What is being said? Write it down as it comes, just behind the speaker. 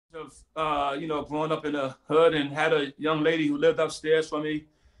of, you know, growing up in the hood and had a young lady who lived upstairs from me.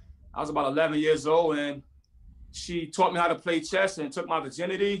 I was about 11 years old, and she taught me how to play chess and took my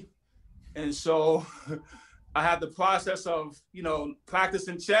virginity. And so I had the process of, you know,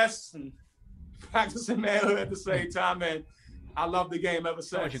 practicing chess and practicing manhood at the same time, and I love the game ever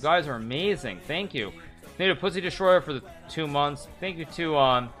since. Oh, you guys are amazing. Thank you. Thank you to Pussy Destroyer for the 2 months. Thank you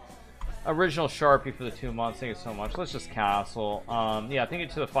to Original Sharpie for the 2 months. Thank you so much. Let's just castle. Yeah, thank you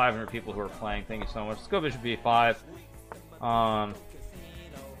to the 500 people who are playing. Thank you so much. Let's go Bishop B5.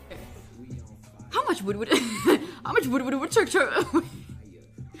 How much wood would how much wood would a woodchuck chuck?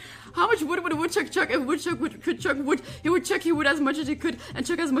 How much wood would a woodchuck chuck if woodchuck could chuck wood? He would chuck he would as much as he could, and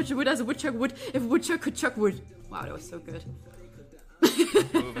chuck as much wood as a woodchuck would if a woodchuck could chuck wood. Wow, that was so good.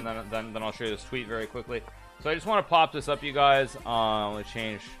 Move, and then I'll show you this tweet very quickly. So I just want to pop this up, you guys. Let me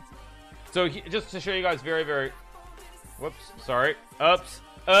change. So just to show you guys very. Whoops, sorry. Oops.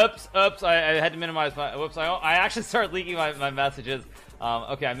 I had to minimize my. Whoops. I actually started leaking my messages.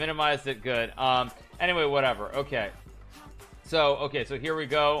 Okay, I minimized it. Good. Anyway, whatever. Okay. So here we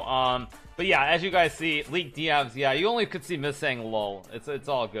go. But yeah, as you guys see, leaked DMs. Yeah, you only could see Miss saying lol. It's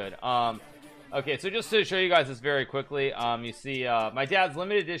all good. Okay, so just to show you guys this very quickly, you see my dad's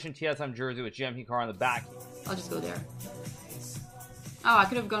limited edition TSM jersey with gmhikaru on the back. I'll just go there. Oh, I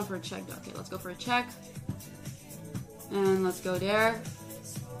could have gone for a check. Okay, let's go for a check. And let's go there.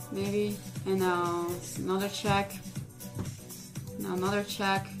 Maybe. And now another check. Now another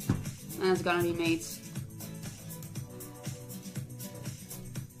check. And it's gonna be mates.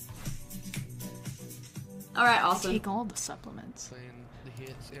 Alright, awesome. I take all the supplements.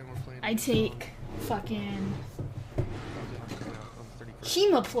 I take fucking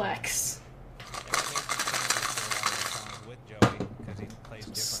Hemoplex.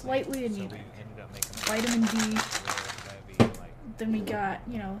 Slightly anemia. Vitamin D. Then we got,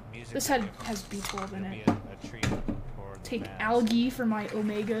 you know, this has B12 in it. Take algae for my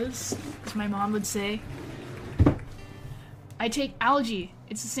omegas, as my mom would say. I take algae.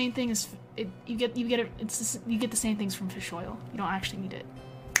 It's the same thing as you get the same things from fish oil. You don't actually need it.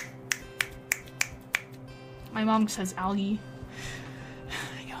 My mom says algae.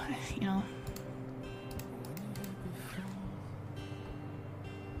 You know.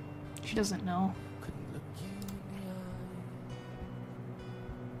 She doesn't know.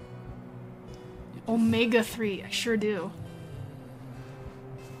 Omega-3, I sure do.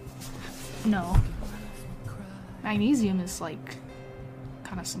 No. Magnesium is like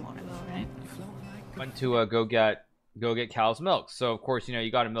kind of similar though, right? Went to go get cow's milk. So of course, you know,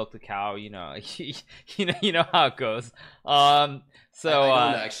 you got to milk the cow. You know, you know how it goes. So I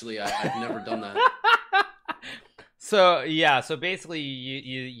don't actually. I've never done that. So yeah, so basically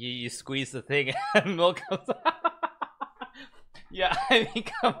you squeeze the thing and milk comes out. Yeah, I mean,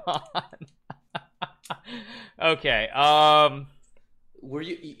 come on. Okay. Were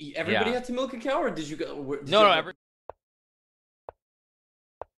you? Everybody had to milk a cow, or did you go? No.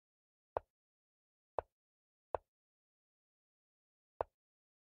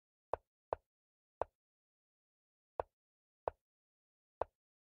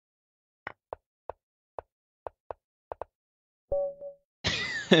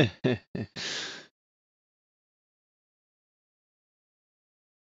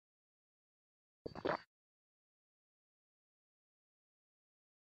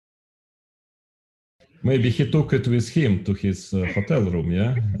 Maybe he took it with him to his hotel room,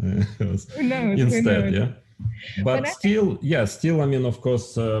 yeah? Instead, yeah? But still, I mean, of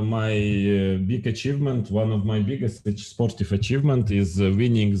course, my big achievement, one of my biggest sportive achievement is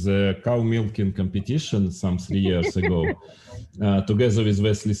winning the cow milking competition some 3 years ago, together with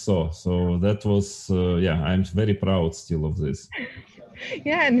Wesley So that was, I'm very proud still of this.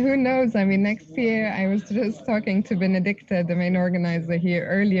 Yeah, and who knows? I mean, next year, I was just talking to Benedicta, the main organizer here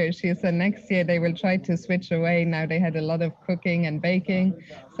earlier. She said next year they will try to switch away. Now they had a lot of cooking and baking.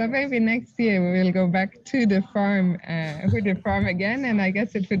 So maybe next year we will go back to the farm again, and I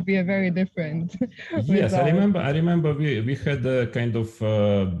guess it would be a very different Yes, I remember we had a kind of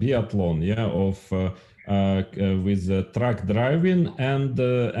biathlon, with truck driving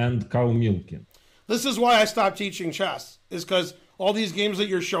and cow milking. This is why I stopped teaching chess, is because all these games that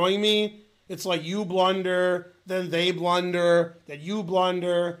you're showing me, it's like you blunder, then they blunder, then you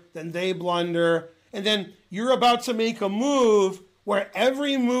blunder, then they blunder, and then you're about to make a move where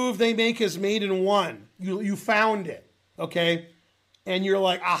every move they make is made in one. You found it, okay? And you're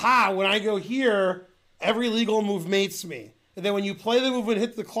like, aha, when I go here, every legal move mates me. And then when you play the move and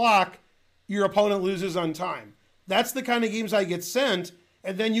hit the clock, your opponent loses on time. That's the kind of games I get sent,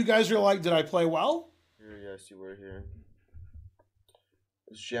 and then you guys are like, did I play well? Yes, you were here.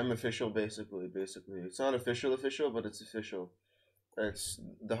 It's gem official, basically. It's not official, but it's official. It's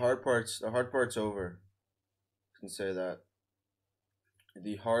the hard part's over. I can say that.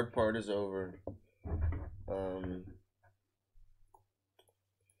 The hard part is over.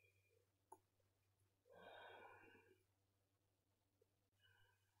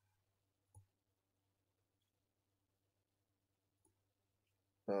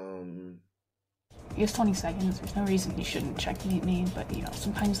 He has 20 seconds. There's no reason he shouldn't checkmate me, but you know,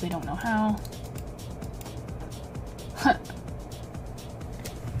 sometimes they don't know how.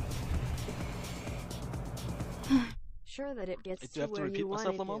 Sure that it gets to where you want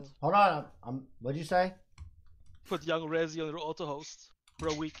it to. Hold on, what'd you say? Put Young RZA on your auto host for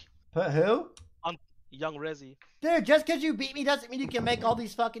a week. Put who? On Young RZA. Dude, just because you beat me doesn't mean you can make all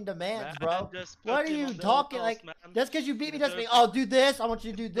these fucking demands, bro. What are you talking like? Just because you beat me doesn't mean, oh, do this. I want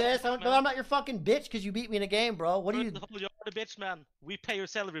you to do this. No, I'm not your fucking bitch because you beat me in a game, bro. What are you? You're the bitch, man. We pay your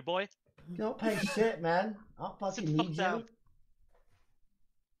salary, boy. You don't pay shit, man. I don't fucking need you.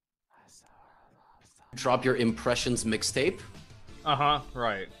 Drop your impressions mixtape.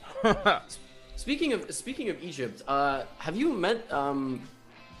 Right. Speaking of Egypt, have you met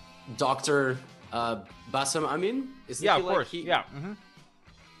Dr. Bassem Amin? Isn't yeah, he of like, course. Yeah.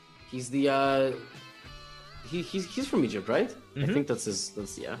 He's the he's from Egypt, right? I think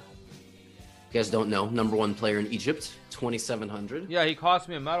that's yeah. You guys don't know, #1 player in Egypt, 2,700. Yeah, he cost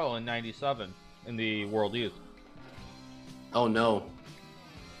me a medal in '97 in the World Youth. Oh no.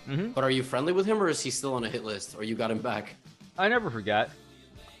 But are you friendly with him, or is he still on a hit list, or you got him back? I never forget.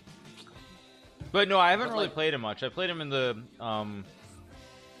 But no, I haven't really played him much. I played him in the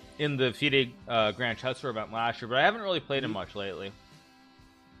FIDE Grand Chester event last year, but I haven't really played him much lately.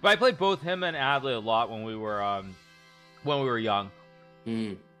 But I played both him and Adley a lot when we were young.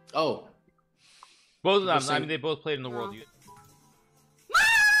 Oh, both of them. I mean, they both played in the World Youth.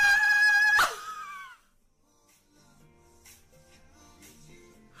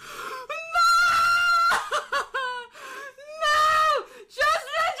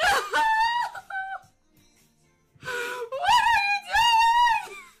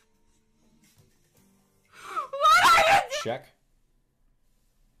 Check.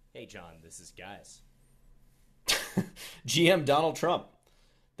 Hey, John, this is Guys. GM Donald Trump.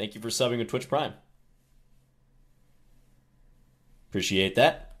 Thank you for subbing with Twitch Prime. Appreciate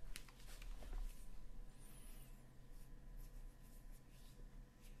that.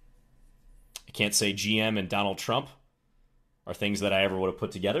 I can't say GM and Donald Trump are things that I ever would have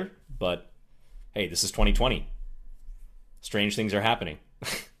put together, but hey, this is 2020. Strange things are happening.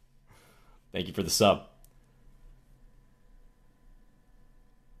 Thank you for the sub.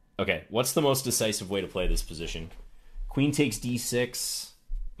 Okay, what's the most decisive way to play this position? Queen takes d6.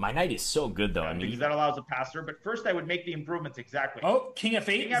 My knight is so good, though. Yeah, because that allows a passer. But first, I would make the improvements exactly. Oh, King F8.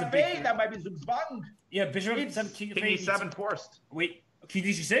 King F8. That might be Zugzwang. Yeah, Bishop F7, King F8. King E7 forced. Wait, King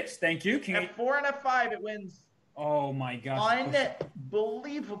D6. Thank you. King F4 and F5. It wins. Oh my gosh.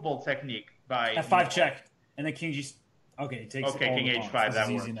 Unbelievable technique by F5 check, and then King G. Okay, it takes. Okay, King H5. That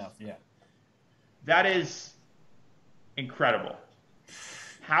works. Easy enough. Yeah. That is incredible.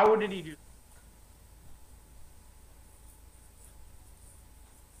 How did he do?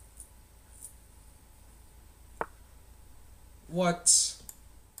 What?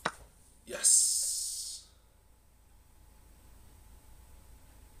 Yes.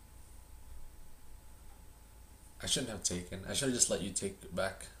 I shouldn't have taken. I should have just let you take it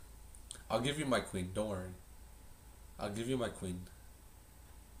back. I'll give you my queen. Don't worry. I'll give you my queen.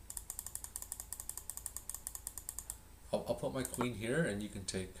 I'll put my queen here and you can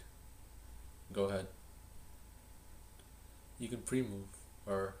take. Go ahead. You can pre-move,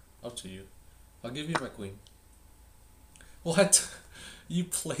 or up to you. I'll give you my queen. What? You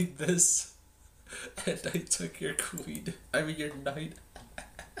played this and I took your queen. I mean your knight.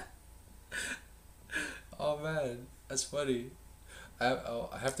 Oh man, that's funny. I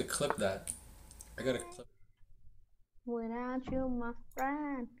have to clip that. I gotta clip. Without you, my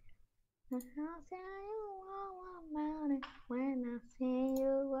friend, I'll tell you all about it when I see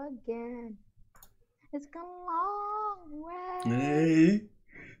you again. It's come a long way. Hey,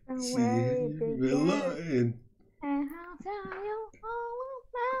 way it began. And I'll tell you all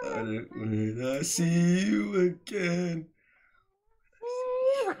about it when I see you again. See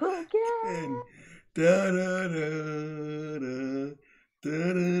you again. Da, da, da, da,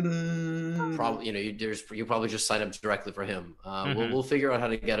 da, da, da. Probably, you probably just sign up directly for him. We'll figure out how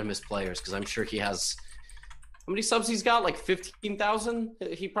to get him his players, because I'm sure he has. How many subs he's got? Like 15,000.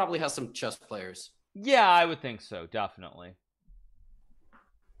 He probably has some chess players. Yeah, I would think so. Definitely.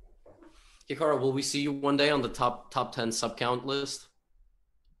 Hikaru, will we see you one day on the top 10 sub count list?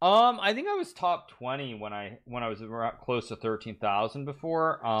 I think I was top 20 when I was close to 13,000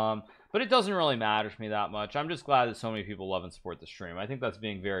 before. But it doesn't really matter to me that much. I'm just glad that so many people love and support the stream. I think that's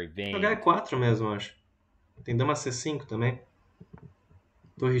being very vain. Jogar é 4 mesmo, acho. Tem dama C5 também.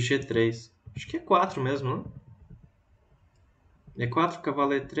 Torre G3. Acho que é 4 mesmo, não? É 4,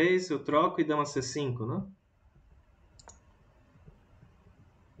 cavalo E3, eu troco e dama C5, não?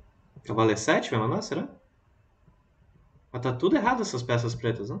 Cavalo E7 vai mandar, será? Mas tá tudo errado essas peças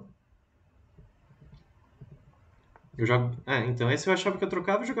pretas, não? Eu jogo... então esse eu achava que eu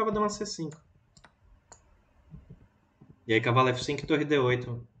trocava e jogava dama C5. E aí cavalo F5 e torre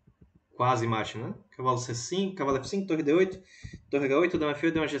D8. Quase mate, né? Cavalo C5, cavalo F5, torre D8, torre H8, dama F8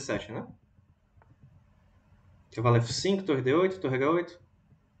 e dama G7, né? Cavalo F5, torre D8, torre H8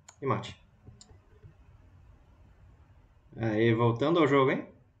 e mate. Aí, voltando ao jogo,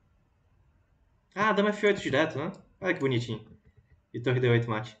 hein? Ah, dama F8 direto, né? Olha que bonitinho. E torre D8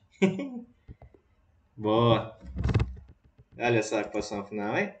 mate. Boa. Olha essa equação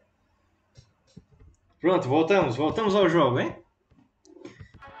final, hein? Pronto, voltamos ao jogo, hein?